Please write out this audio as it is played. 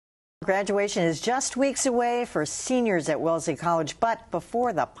Graduation is just weeks away for seniors at Wellesley College, but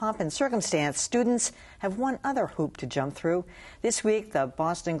before the pomp and circumstance, students have one other hoop to jump through. This week, the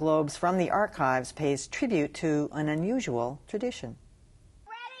Boston Globe's From the Archives pays tribute to an unusual tradition.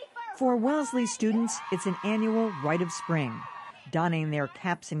 For Wellesley students, it's an annual rite of spring. Donning their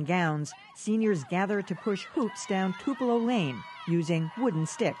caps and gowns, seniors gather to push hoops down Tupelo Lane using wooden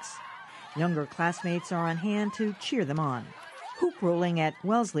sticks. Younger classmates are on hand to cheer them on. Hoop rolling at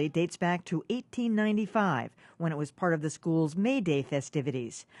Wellesley dates back to 1895, when it was part of the school's May Day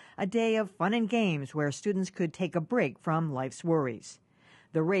festivities, a day of fun and games where students could take a break from life's worries.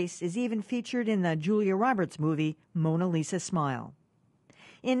 The race is even featured in the Julia Roberts movie Mona Lisa Smile.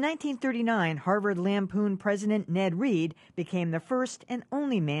 In 1939, Harvard Lampoon president Ned Reed became the first and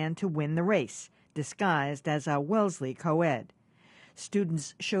only man to win the race, disguised as a Wellesley co-ed.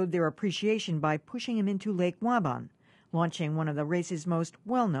 Students showed their appreciation by pushing him into Lake Waban, launching one of the race's most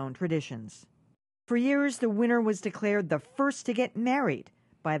well-known traditions. For years, the winner was declared the first to get married.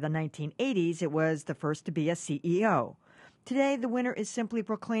 By the 1980s, it was the first to be a CEO. Today, the winner is simply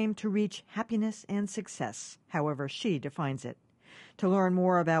proclaimed to reach happiness and success, however she defines it. To learn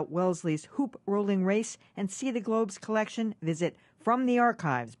more about Wellesley's hoop rolling race and see the Globe's collection, visit From the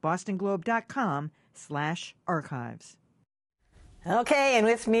Archives, bostonglobe.com/archives. Okay, and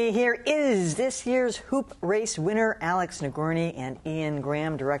with me here is this year's hoop race winner, Alex Nagorny, and Ian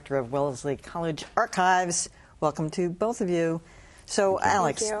Graham, director of Wellesley College Archives. Welcome to both of you. So,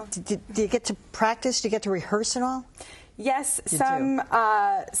 Alex, do you get to practice? Do you get to rehearse and all? Yes, some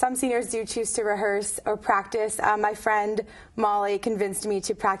seniors do choose to rehearse or practice. My friend Molly convinced me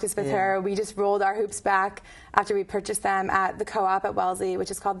to practice with her. We just rolled our hoops back after we purchased them at the co-op at Wellesley, which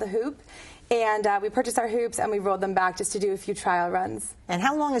is called The Hoop. And we purchased our hoops and we rolled them back just to do a few trial runs. And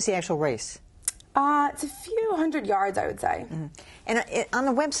how long is the actual race? It's a few hundred yards, I would say. Mm-hmm. And on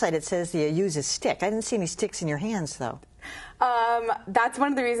the website it says you use a stick. I didn't see any sticks in your hands, though. That's one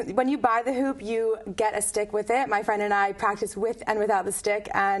of the reasons. When you buy the hoop, you get a stick with it. My friend and I practiced with and without the stick,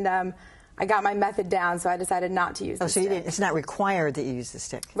 and I got my method down, so I decided not to use the stick. So it's not required that you use the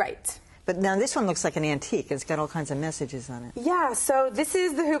stick? Right. But now this one looks like an antique. It's got all kinds of messages on it. Yeah, so this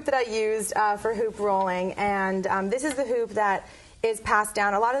is the hoop that I used for hoop rolling, and this is the hoop that is passed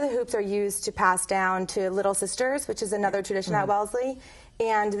down. A lot of the hoops are used to pass down to little sisters, which is another tradition at Wellesley.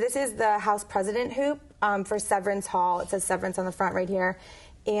 And this is the House President hoop for Severance Hall. It says Severance on the front right here.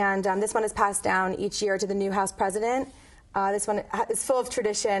 And this one is passed down each year to the new House President. This one is full of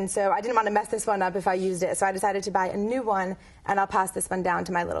tradition, so I didn't want to mess this one up if I used it. So I decided to buy a new one, and I'll pass this one down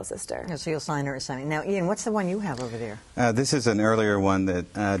to my little sister. Yeah, so you'll sign her or something. Now, Ian, what's the one you have over there? This is an earlier one.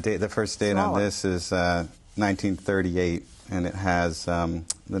 That the first date on this is 1938, and it has the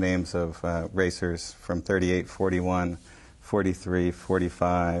names of racers from 38, 41, 43,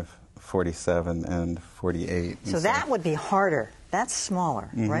 45, 47, and 48. So that would be harder. That's smaller,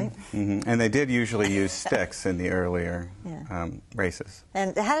 right? Mm-hmm. And they did usually use sticks in the earlier races.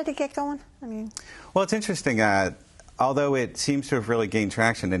 And how did it get going? I mean, well, it's interesting. Although it seems to have really gained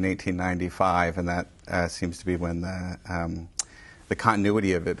traction in 1895, and that seems to be when the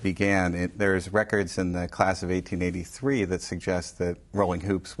continuity of it began. There's records in the class of 1883 that suggest that rolling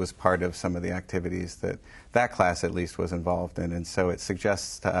hoops was part of some of the activities that that class at least was involved in, and so it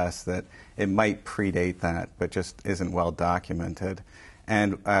suggests to us that it might predate that, but just isn't well documented.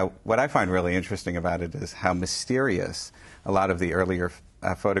 And what I find really interesting about it is how mysterious a lot of the earlier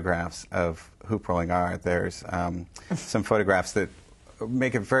photographs of hoop rolling are. There's some photographs that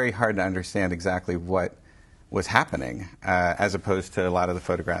make it very hard to understand exactly what was happening, as opposed to a lot of the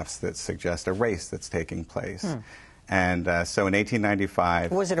photographs that suggest a race that's taking place. And so in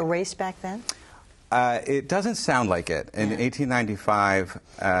 1895... Was it a race back then? It doesn't sound like it. In 1895,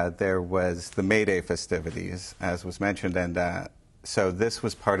 there was the May Day festivities, as was mentioned, and so this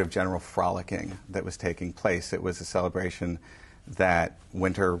was part of general frolicking that was taking place. It was a celebration that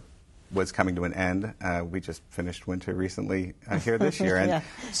winter was coming to an end. We just finished winter recently here this year, and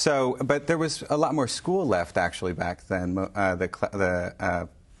so. But there was a lot more school left actually back then. The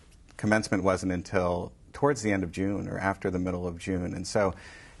commencement wasn't until towards the end of June or after the middle of June, and so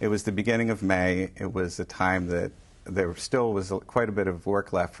it was the beginning of May. It was a time that there still was quite a bit of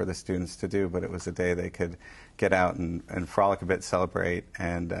work left for the students to do, but it was a day they could get out and frolic a bit, celebrate,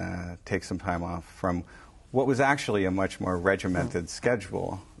 and take some time off from what was actually a much more regimented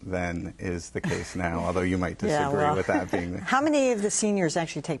schedule than is the case now, although you might disagree with that being the... How many of the seniors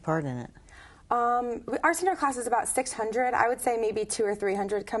actually take part in it? Our senior class is about 600. I would say maybe 200 or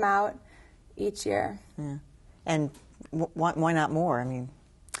 300 come out each year. Yeah. And why not more? I mean...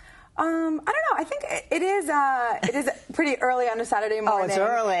 I don't know. I think it is pretty early on a Saturday morning. Oh, it's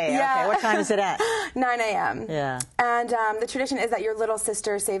early. Yeah. Okay, what time is it at? 9 a.m. Yeah. And the tradition is that your little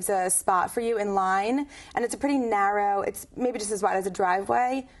sister saves a spot for you in line, and it's a pretty narrow, it's maybe just as wide as a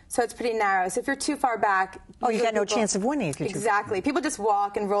driveway, so it's pretty narrow. So if you're too far back... Oh, you got no chance of winning if you're too far. Exactly. People just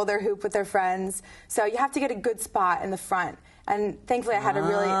walk and roll their hoop with their friends, so you have to get a good spot in the front. And thankfully, I had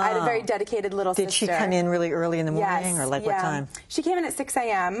a very dedicated little sister. Did she come in really early in the morning, or like what time? She came in at 6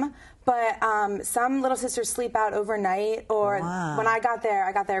 a.m., but some little sisters sleep out overnight, or when I got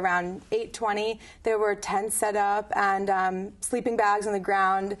there around 8:20. There were tents set up and sleeping bags on the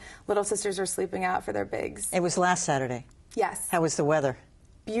ground. Little sisters were sleeping out for their bigs. It was last Saturday. Yes. How was the weather?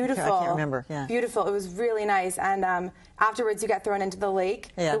 Beautiful. I can't remember. Yeah. Beautiful. It was really nice. And afterwards, you get thrown into the lake,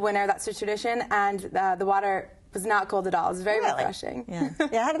 the winter. That's the tradition. And the water was not cold at all. It was very refreshing. Yeah.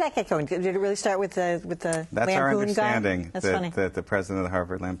 Yeah. How did that get going? Did it really start with the That's Lampoon our understanding. guy? That's funny. That the president of the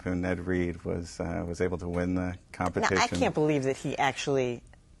Harvard Lampoon, Ned Reed, was able to win the competition. Now, I can't believe that he actually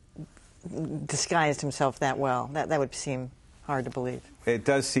disguised himself that well. That would seem hard to believe. It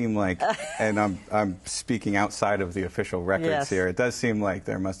does seem like, and I'm speaking outside of the official records here, it does seem like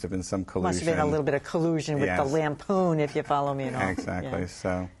there must have been some collusion. Must have been a little bit of collusion with the Lampoon, if you follow me and all. Exactly. Yeah.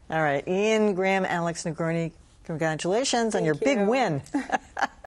 So. All right. Ian, Graham, Alex Nagorny, congratulations on your big win.